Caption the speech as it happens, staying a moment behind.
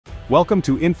Welcome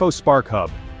to InfoSpark Hub.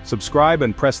 Subscribe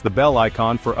and press the bell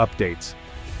icon for updates.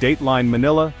 Dateline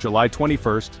Manila, July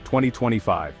 21,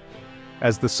 2025.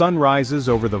 As the sun rises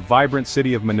over the vibrant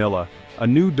city of Manila, a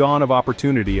new dawn of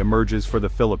opportunity emerges for the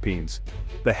Philippines.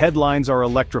 The headlines are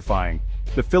electrifying.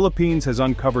 The Philippines has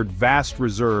uncovered vast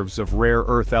reserves of rare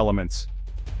earth elements.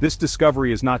 This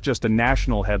discovery is not just a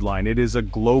national headline, it is a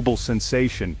global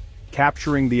sensation,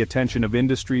 capturing the attention of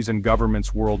industries and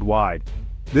governments worldwide.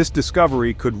 This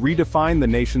discovery could redefine the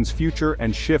nation's future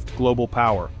and shift global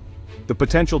power. The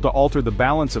potential to alter the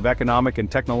balance of economic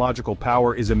and technological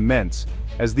power is immense,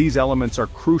 as these elements are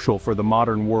crucial for the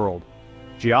modern world.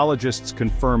 Geologists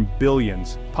confirm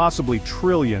billions, possibly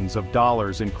trillions of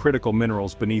dollars in critical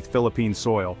minerals beneath Philippine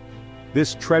soil.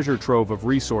 This treasure trove of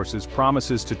resources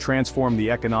promises to transform the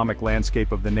economic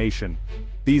landscape of the nation.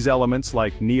 These elements,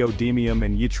 like neodymium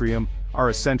and yttrium, are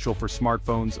essential for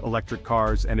smartphones, electric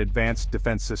cars, and advanced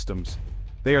defense systems.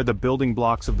 They are the building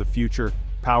blocks of the future,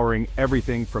 powering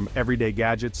everything from everyday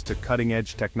gadgets to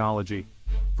cutting-edge technology.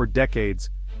 For decades,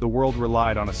 the world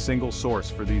relied on a single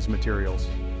source for these materials.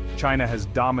 China has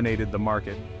dominated the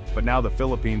market, but now the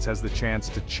Philippines has the chance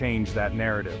to change that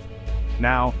narrative.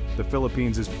 Now, the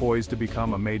Philippines is poised to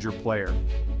become a major player.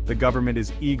 The government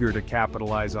is eager to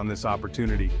capitalize on this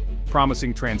opportunity,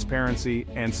 promising transparency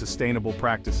and sustainable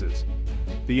practices.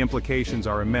 The implications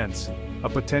are immense: a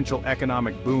potential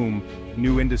economic boom,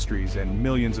 new industries, and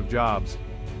millions of jobs.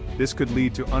 This could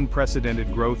lead to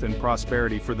unprecedented growth and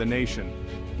prosperity for the nation,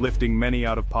 lifting many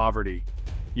out of poverty.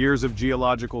 Years of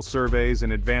geological surveys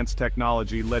and advanced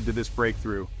technology led to this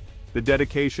breakthrough. The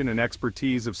dedication and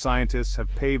expertise of scientists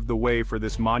have paved the way for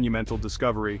this monumental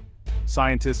discovery.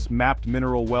 Scientists mapped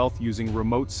mineral wealth using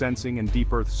remote sensing and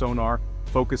deep earth sonar,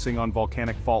 focusing on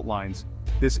volcanic fault lines.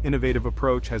 This innovative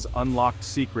approach has unlocked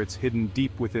secrets hidden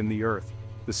deep within the earth.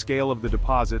 The scale of the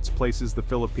deposits places the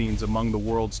Philippines among the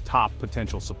world's top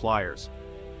potential suppliers.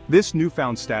 This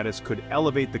newfound status could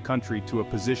elevate the country to a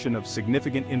position of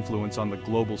significant influence on the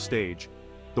global stage.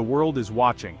 The world is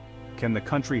watching. Can the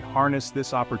country harness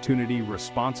this opportunity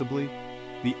responsibly?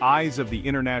 The eyes of the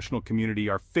international community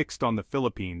are fixed on the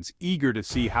Philippines, eager to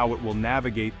see how it will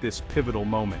navigate this pivotal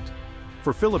moment.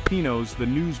 For Filipinos, the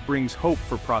news brings hope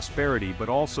for prosperity but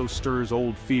also stirs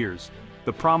old fears.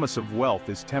 The promise of wealth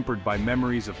is tempered by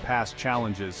memories of past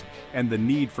challenges and the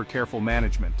need for careful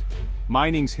management.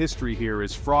 Mining's history here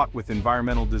is fraught with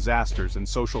environmental disasters and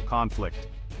social conflict.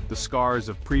 The scars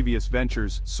of previous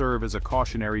ventures serve as a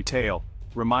cautionary tale,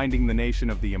 reminding the nation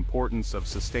of the importance of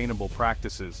sustainable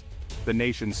practices. The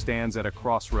nation stands at a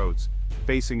crossroads,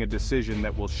 facing a decision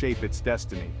that will shape its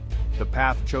destiny. The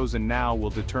path chosen now will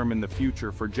determine the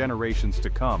future for generations to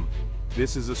come.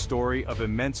 This is a story of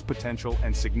immense potential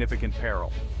and significant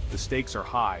peril. The stakes are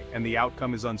high and the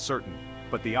outcome is uncertain,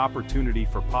 but the opportunity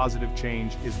for positive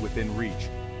change is within reach.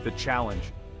 The challenge: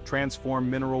 transform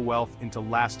mineral wealth into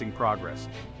lasting progress.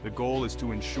 The goal is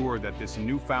to ensure that this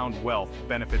newfound wealth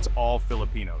benefits all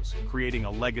Filipinos, creating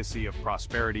a legacy of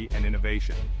prosperity and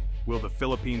innovation. Will the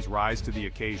Philippines rise to the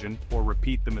occasion or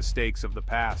repeat the mistakes of the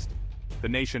past? The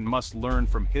nation must learn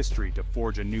from history to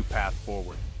forge a new path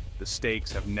forward. The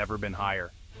stakes have never been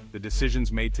higher. The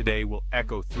decisions made today will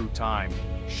echo through time,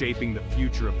 shaping the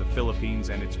future of the Philippines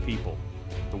and its people.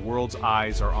 The world's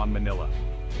eyes are on Manila.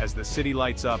 As the city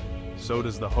lights up, so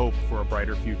does the hope for a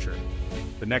brighter future.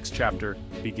 The next chapter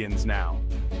begins now.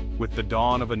 With the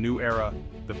dawn of a new era,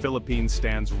 the Philippines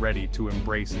stands ready to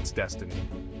embrace its destiny.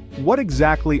 What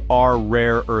exactly are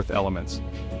rare earth elements?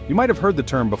 You might have heard the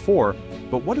term before,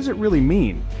 but what does it really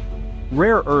mean?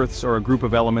 Rare earths are a group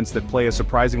of elements that play a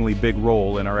surprisingly big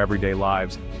role in our everyday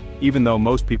lives, even though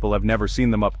most people have never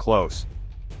seen them up close.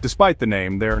 Despite the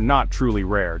name, they're not truly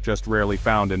rare, just rarely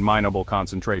found in mineable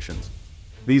concentrations.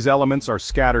 These elements are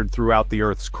scattered throughout the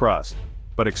Earth's crust,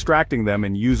 but extracting them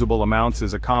in usable amounts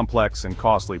is a complex and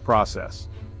costly process.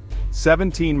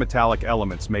 17 metallic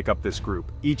elements make up this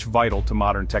group, each vital to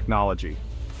modern technology.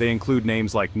 They include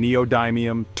names like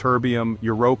neodymium, terbium,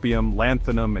 europium,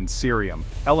 lanthanum, and cerium,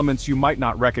 elements you might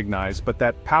not recognize but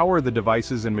that power the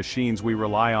devices and machines we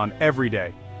rely on every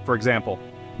day. For example,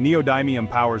 neodymium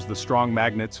powers the strong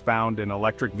magnets found in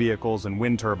electric vehicles and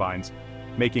wind turbines,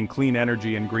 making clean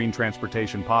energy and green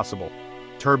transportation possible.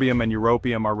 Terbium and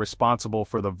europium are responsible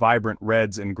for the vibrant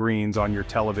reds and greens on your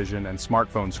television and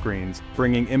smartphone screens,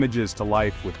 bringing images to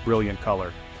life with brilliant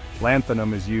color.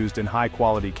 Lanthanum is used in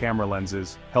high-quality camera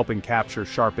lenses, helping capture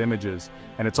sharp images,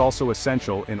 and it's also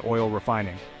essential in oil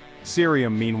refining.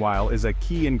 Cerium, meanwhile, is a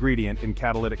key ingredient in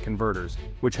catalytic converters,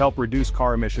 which help reduce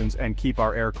car emissions and keep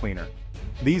our air cleaner.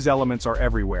 These elements are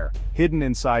everywhere, hidden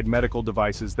inside medical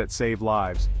devices that save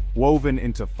lives, woven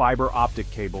into fiber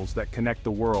optic cables that connect the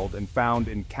world, and found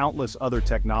in countless other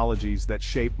technologies that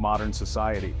shape modern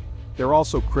society. They're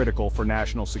also critical for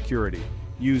national security,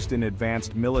 used in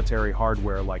advanced military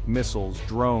hardware like missiles,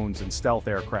 drones, and stealth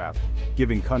aircraft,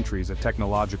 giving countries a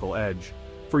technological edge.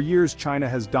 For years, China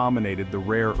has dominated the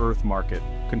rare earth market,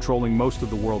 controlling most of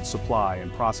the world's supply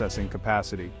and processing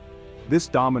capacity. This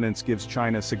dominance gives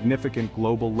China significant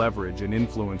global leverage and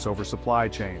influence over supply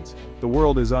chains. The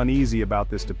world is uneasy about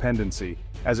this dependency,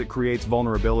 as it creates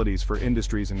vulnerabilities for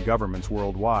industries and governments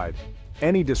worldwide.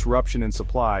 Any disruption in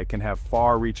supply can have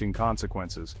far-reaching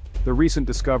consequences. The recent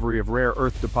discovery of rare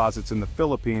earth deposits in the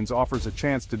Philippines offers a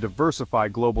chance to diversify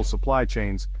global supply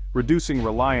chains, reducing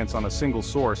reliance on a single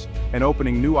source and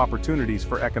opening new opportunities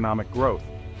for economic growth.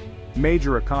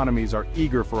 Major economies are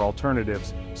eager for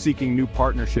alternatives, seeking new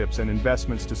partnerships and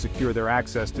investments to secure their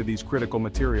access to these critical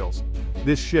materials.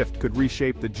 This shift could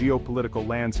reshape the geopolitical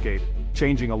landscape,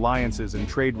 changing alliances and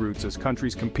trade routes as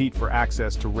countries compete for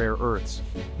access to rare earths.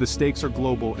 The stakes are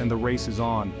global and the race is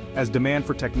on. As demand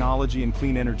for technology and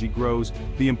clean energy grows,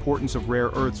 the importance of rare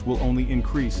earths will only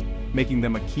increase, making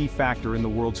them a key factor in the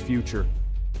world's future.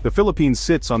 The Philippines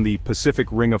sits on the Pacific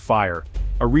Ring of Fire,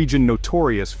 a region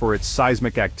notorious for its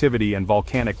seismic activity and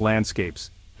volcanic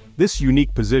landscapes. This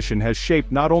unique position has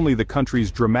shaped not only the country's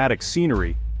dramatic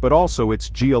scenery, but also its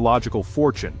geological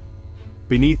fortune.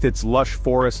 Beneath its lush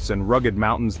forests and rugged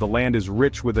mountains, the land is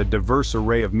rich with a diverse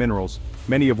array of minerals,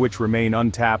 many of which remain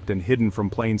untapped and hidden from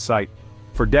plain sight.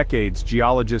 For decades,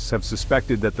 geologists have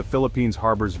suspected that the Philippines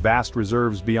harbors vast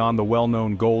reserves beyond the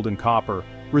well-known gold and copper,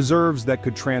 reserves that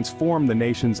could transform the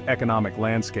nation's economic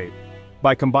landscape.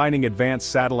 By combining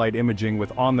advanced satellite imaging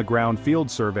with on-the-ground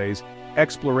field surveys,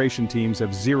 exploration teams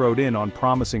have zeroed in on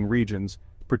promising regions,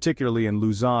 particularly in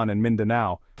Luzon and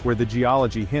Mindanao, where the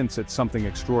geology hints at something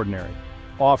extraordinary.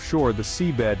 Offshore, the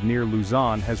seabed near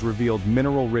Luzon has revealed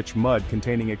mineral-rich mud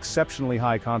containing exceptionally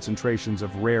high concentrations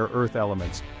of rare earth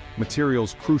elements,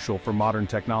 materials crucial for modern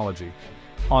technology.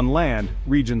 On land,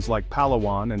 regions like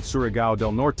Palawan and Surigao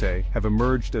del Norte have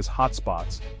emerged as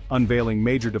hotspots, unveiling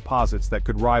major deposits that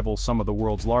could rival some of the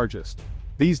world's largest.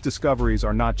 These discoveries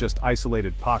are not just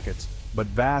isolated pockets, but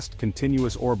vast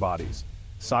continuous ore bodies,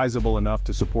 sizable enough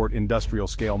to support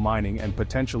industrial-scale mining and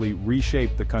potentially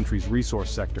reshape the country's resource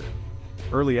sector.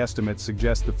 Early estimates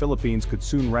suggest the Philippines could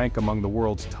soon rank among the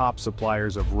world's top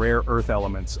suppliers of rare earth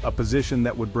elements, a position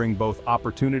that would bring both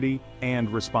opportunity and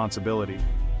responsibility.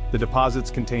 The deposits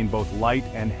contain both light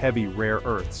and heavy rare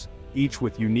earths, each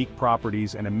with unique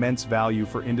properties and immense value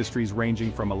for industries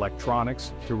ranging from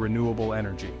electronics to renewable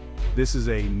energy. This is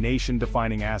a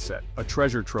nation-defining asset, a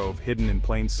treasure trove hidden in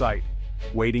plain sight,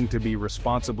 waiting to be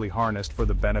responsibly harnessed for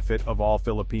the benefit of all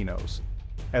Filipinos.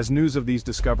 As news of these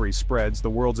discoveries spreads, the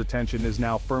world's attention is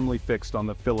now firmly fixed on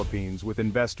the Philippines, with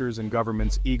investors and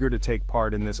governments eager to take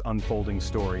part in this unfolding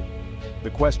story. The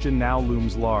question now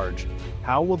looms large: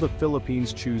 how will the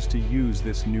Philippines choose to use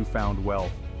this newfound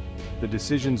wealth? The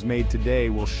decisions made today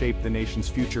will shape the nation's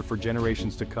future for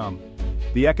generations to come.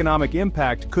 The economic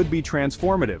impact could be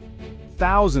transformative.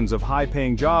 Thousands of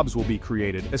high-paying jobs will be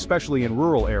created, especially in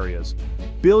rural areas.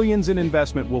 Billions in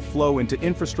investment will flow into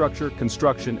infrastructure,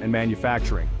 construction, and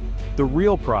manufacturing. The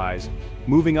real prize,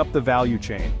 moving up the value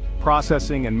chain,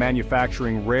 processing and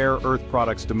manufacturing rare earth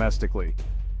products domestically.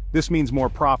 This means more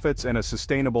profits and a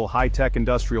sustainable high-tech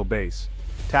industrial base.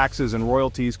 Taxes and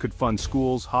royalties could fund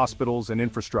schools, hospitals, and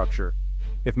infrastructure.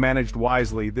 If managed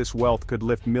wisely, this wealth could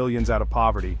lift millions out of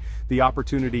poverty. The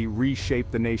opportunity reshape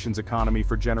the nation's economy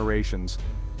for generations.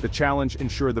 The challenge: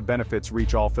 ensure the benefits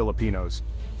reach all Filipinos.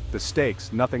 The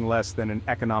stakes: nothing less than an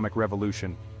economic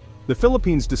revolution. The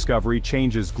Philippines' discovery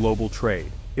changes global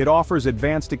trade. It offers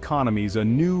advanced economies a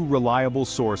new, reliable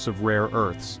source of rare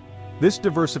earths. This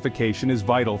diversification is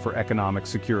vital for economic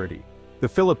security. The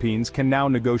Philippines can now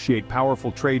negotiate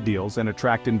powerful trade deals and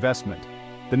attract investment.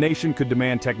 The nation could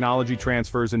demand technology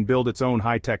transfers and build its own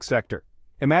high-tech sector.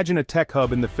 Imagine a tech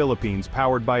hub in the Philippines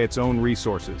powered by its own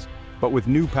resources. But with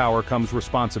new power comes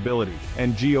responsibility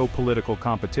and geopolitical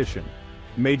competition.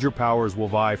 Major powers will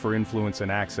vie for influence and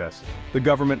access. The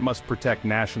government must protect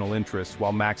national interests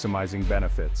while maximizing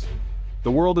benefits.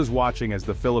 The world is watching as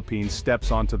the Philippines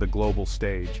steps onto the global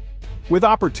stage. With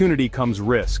opportunity comes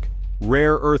risk.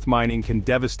 Rare earth mining can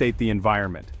devastate the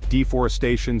environment.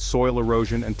 Deforestation, soil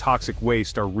erosion, and toxic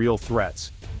waste are real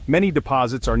threats. Many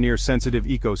deposits are near sensitive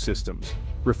ecosystems.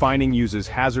 Refining uses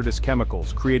hazardous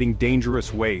chemicals, creating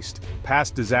dangerous waste.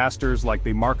 Past disasters like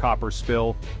the Marcopper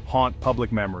spill haunt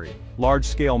public memory.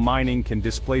 Large-scale mining can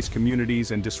displace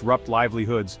communities and disrupt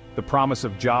livelihoods. The promise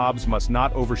of jobs must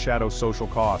not overshadow social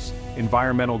costs.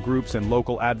 Environmental groups and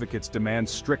local advocates demand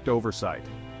strict oversight.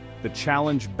 The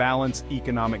challenge balance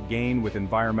economic gain with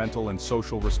environmental and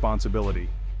social responsibility.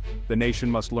 The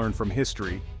nation must learn from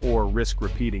history, or risk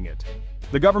repeating it.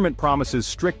 The government promises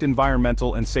strict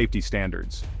environmental and safety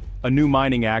standards. A new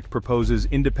mining act proposes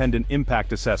independent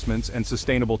impact assessments and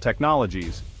sustainable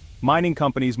technologies. Mining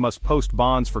companies must post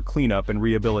bonds for cleanup and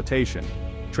rehabilitation.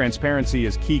 Transparency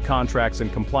as key contracts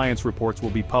and compliance reports will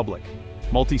be public.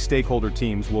 Multi-stakeholder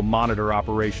teams will monitor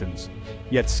operations.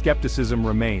 Yet skepticism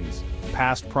remains.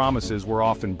 Past promises were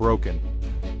often broken.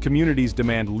 Communities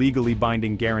demand legally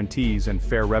binding guarantees and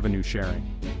fair revenue sharing.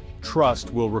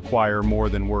 Trust will require more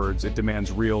than words, it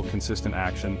demands real, consistent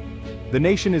action. The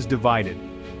nation is divided.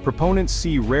 Proponents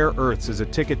see rare earths as a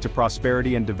ticket to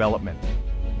prosperity and development.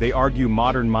 They argue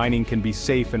modern mining can be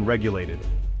safe and regulated.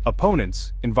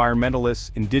 Opponents,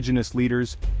 environmentalists, indigenous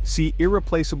leaders, see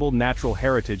irreplaceable natural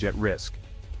heritage at risk.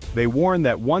 They warn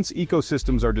that once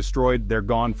ecosystems are destroyed, they're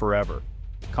gone forever.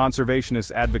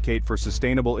 Conservationists advocate for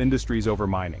sustainable industries over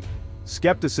mining.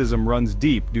 Skepticism runs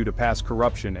deep due to past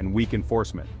corruption and weak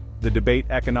enforcement. The debate: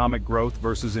 economic growth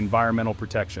versus environmental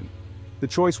protection. The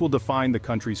choice will define the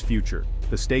country's future,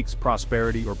 the stakes: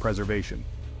 prosperity or preservation.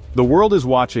 The world is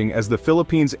watching as the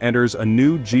Philippines enters a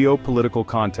new geopolitical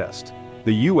contest.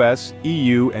 The US,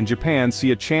 EU, and Japan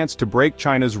see a chance to break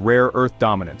China's rare earth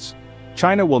dominance.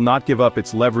 China will not give up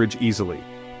its leverage easily.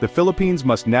 The Philippines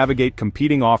must navigate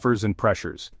competing offers and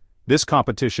pressures. This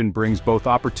competition brings both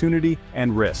opportunity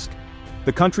and risk.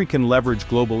 The country can leverage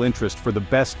global interest for the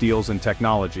best deals in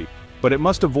technology, but it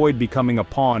must avoid becoming a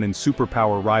pawn in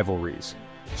superpower rivalries.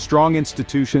 Strong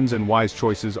institutions and wise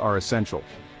choices are essential.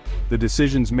 The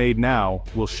decisions made now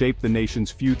will shape the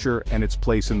nation's future and its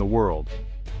place in the world.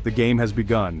 The game has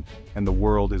begun, and the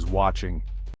world is watching.